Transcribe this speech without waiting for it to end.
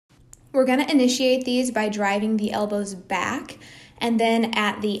We're going to initiate these by driving the elbows back, and then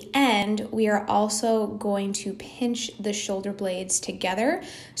at the end, we are also going to pinch the shoulder blades together.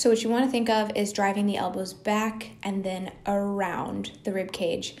 So what you want to think of is driving the elbows back and then around the rib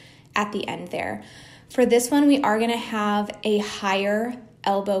cage at the end there. For this one, we are going to have a higher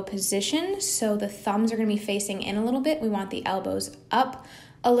elbow position, so the thumbs are going to be facing in a little bit. We want the elbows up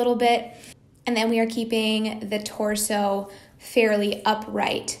a little bit, and then we are keeping the torso fairly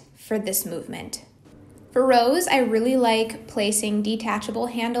upright for this movement. For rows, I really like placing detachable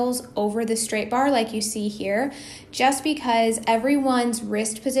handles over the straight bar like you see here, just because everyone's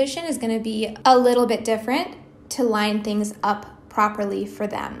wrist position is going to be a little bit different to line things up properly for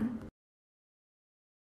them.